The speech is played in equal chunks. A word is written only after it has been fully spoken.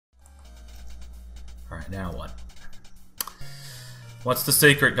Alright, now what? What's the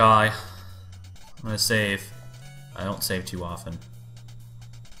secret, guy? I'm gonna save. I don't save too often.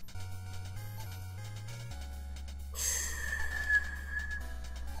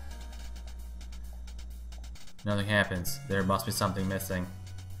 Nothing happens. There must be something missing.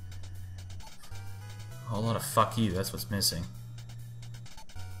 A whole lot of fuck you, that's what's missing.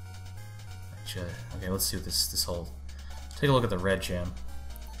 Okay, let's see what this holds. Take a look at the red gem.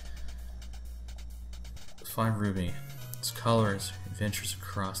 Find ruby. Its colors adventures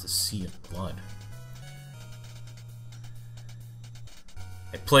across the sea of blood.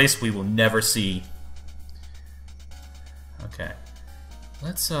 A place we will never see. Okay.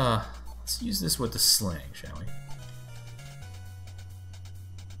 Let's use this with the sling, shall we?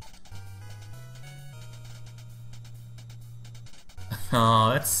 Oh,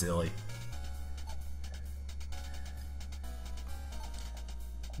 that's silly.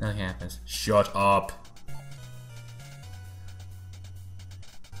 Nothing happens. Shut up.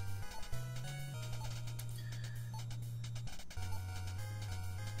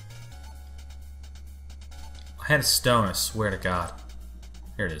 I had a stone, I swear to God.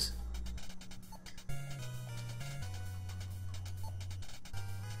 Here it is.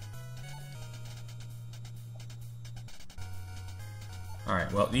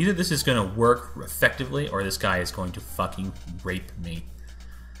 Alright, well, either this is going to work effectively, or this guy is going to fucking rape me.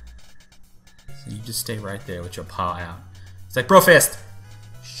 So you just stay right there with your paw out. It's like, bro fist!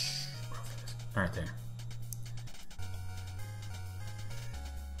 Shh, bro fist. Alright, there.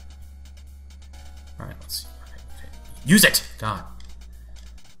 Alright, let's see. Okay. Use it! God.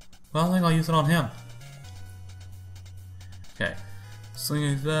 Well, I think I'll use it on him. Okay.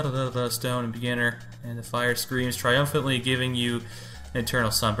 Slinging the stone and beginner, and the fire screams triumphantly, giving you an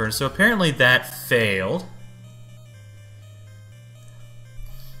eternal sunburn. So apparently that failed.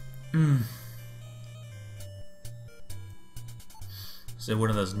 So one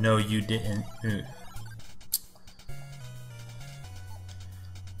of those no you didn't.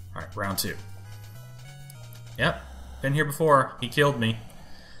 Alright, round 2. Yep, been here before. He killed me.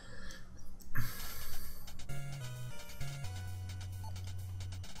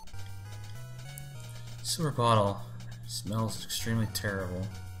 Silver bottle. Smells extremely terrible.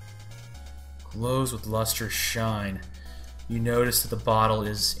 Glows with lustrous shine. You notice that the bottle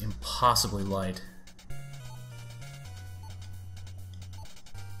is impossibly light.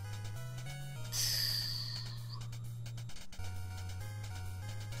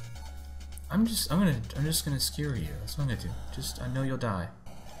 I'm just gonna skewer you. That's what I'm gonna do. I know you'll die.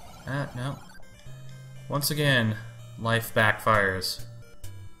 No. Once again, life backfires.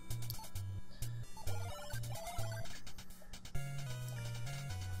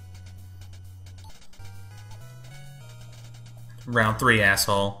 Round 3,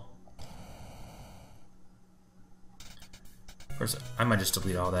 asshole. Of course, I might just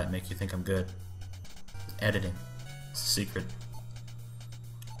delete all that and make you think I'm good. Editing. It's a secret.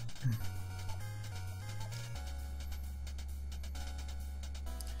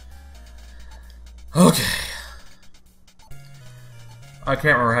 Okay. I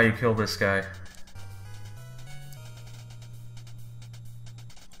can't remember how you killed this guy.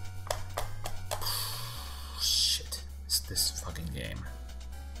 Shit. It's this fucking game.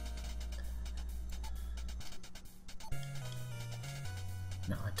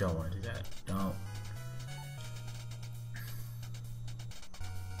 No, I don't want to do that. Don't.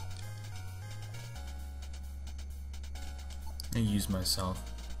 I use myself.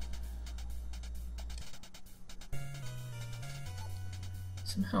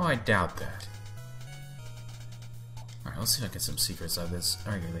 Somehow I doubt that. Alright, let's see if I get some secrets out of this.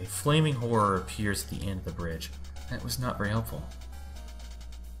 Alright, a flaming horror appears at the end of the bridge. That was not very helpful.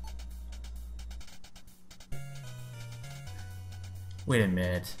 Wait a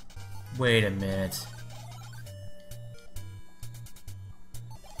minute. Wait a minute.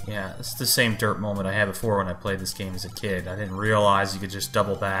 Yeah, this is the same dirt moment I had before when I played this game as a kid. I didn't realize you could just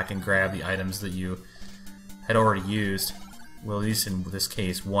double back and grab the items that you had already used. Well, at least in this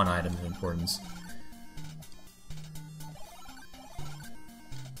case, one item of importance.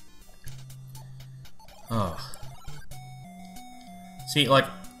 Oh. See, like,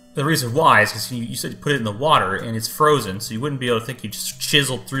 the reason why is because you said you put it in the water and it's frozen, so you wouldn't be able to think you just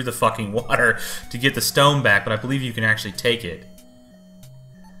chiseled through the fucking water to get the stone back, but I believe you can actually take it.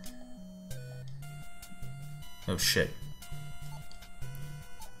 Oh shit.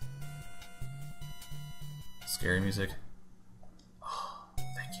 Scary music.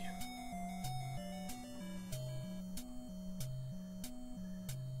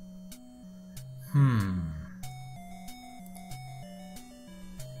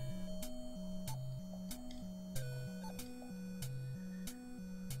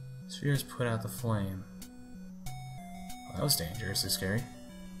 Spheres put out the flame. Well, that was dangerous and scary.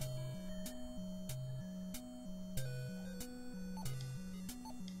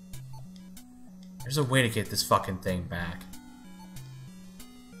 There's a way to get this fucking thing back.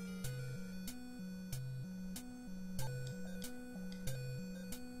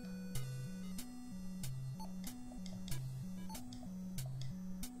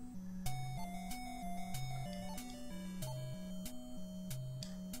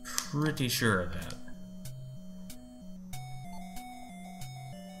 Pretty sure of that.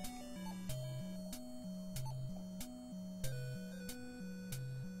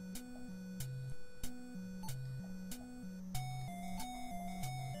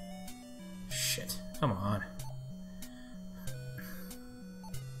 Shit, come on.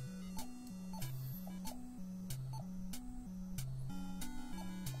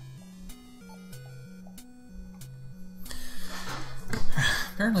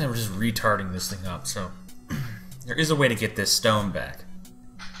 Apparently I'm just retarding this thing up, so there is a way to get this stone back.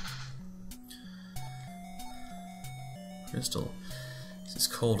 Crystal. This is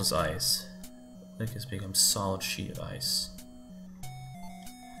cold as ice. The lake has become a solid sheet of ice.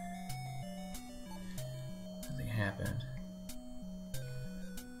 Nothing happened.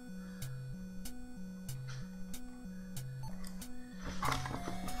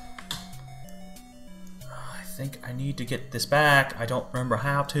 I think I need to get this back. I don't remember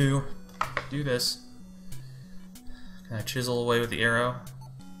how to do this. Can I chisel away with the arrow?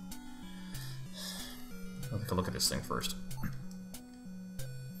 I'll take a look at this thing first.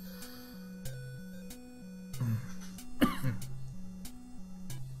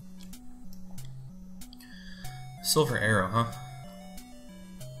 Silver arrow, huh?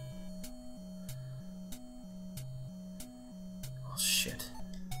 Oh, shit.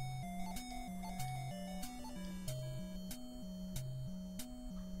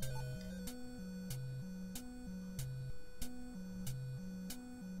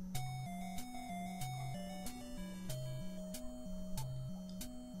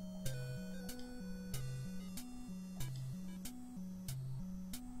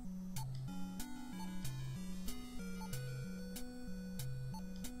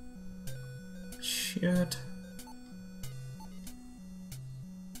 Shit.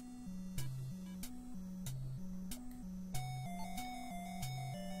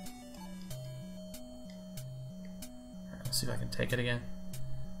 Alright, let's see if I can take it again.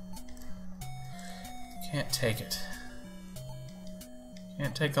 Can't take it.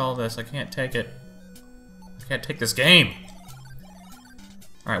 Can't take all this. I can't take it. I can't take this game.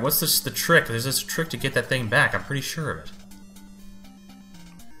 Alright, what's this? The trick? There's this trick to get that thing back. I'm pretty sure of it.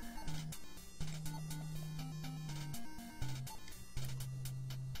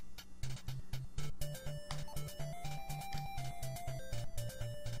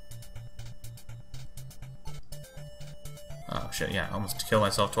 Oh shit, yeah, I almost killed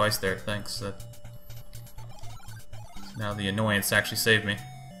myself twice there, thanks. Now the annoyance actually saved me.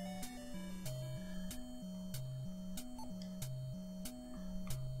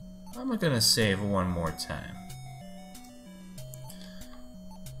 I'm gonna save one more time.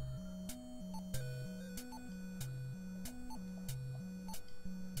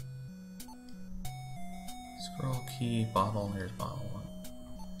 Scroll key, bottle, here's bottle one.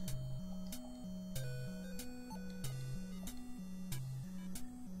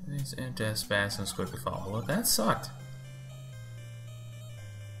 These empty spasms quickly follow. Well, that sucked.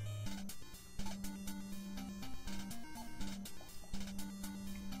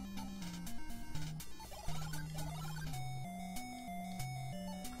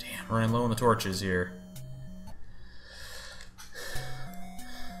 Damn, running low on the torches here.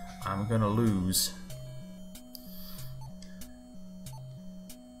 I'm gonna lose.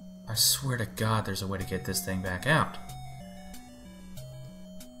 I swear to God there's a way to get this thing back out.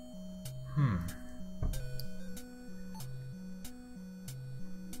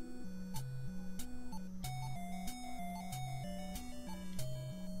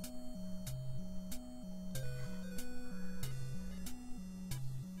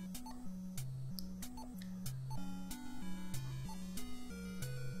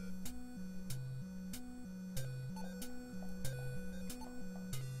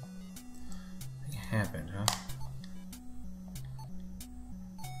 Happened, huh?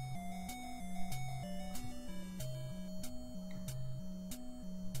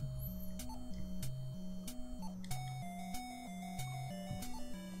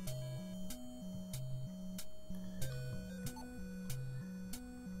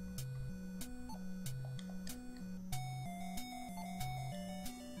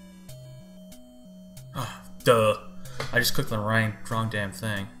 Oh, duh. I just clicked the wrong damn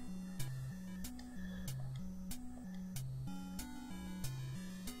thing.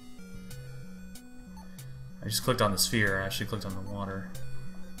 just clicked on the sphere. I actually clicked on the water.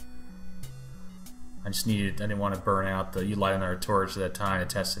 I didn't want to burn out the light on our torch at that time to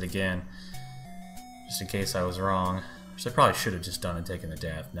test it again. Just in case I was wrong. Which I probably should have just done and taken the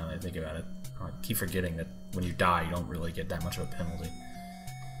death, now that I think about it. I keep forgetting that when you die, you don't really get that much of a penalty.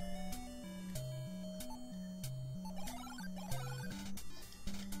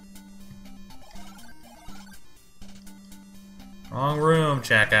 Wrong room,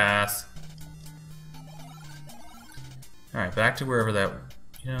 jackass. Alright, back to wherever that,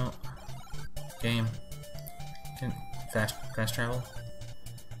 game can fast travel.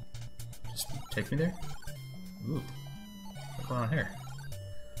 Just take me there. Ooh, what's going on here?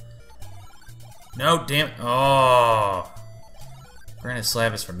 No, damn it! Oh, granite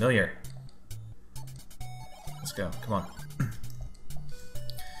slab is familiar. Let's go. Come on.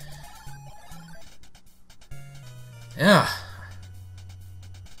 Yeah.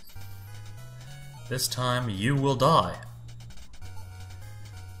 This time you will die.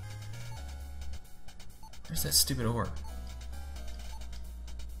 Where's that stupid orb?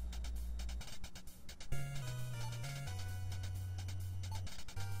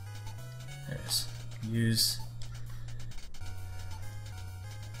 There it is. Use.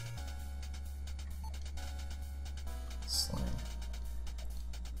 Slam.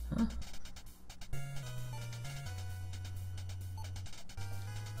 Huh?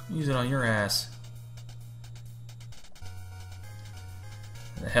 Use it on your ass.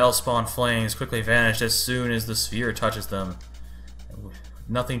 The hellspawn flames quickly vanish as soon as the sphere touches them.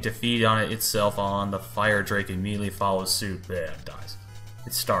 Nothing to feed on it itself on, the fire drake immediately follows suit. It dies.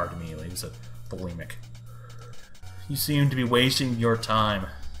 It starved immediately. It was a bulimic. You seem to be wasting your time.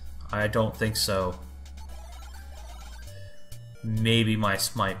 I don't think so. Maybe my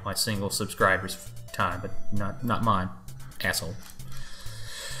single subscriber's time, but not mine. Asshole.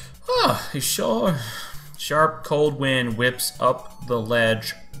 Ah, you sure? Sharp, cold wind whips up the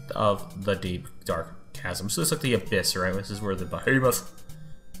ledge of the deep, dark chasm. So it's like the abyss, right? This is where the behemoth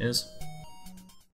is.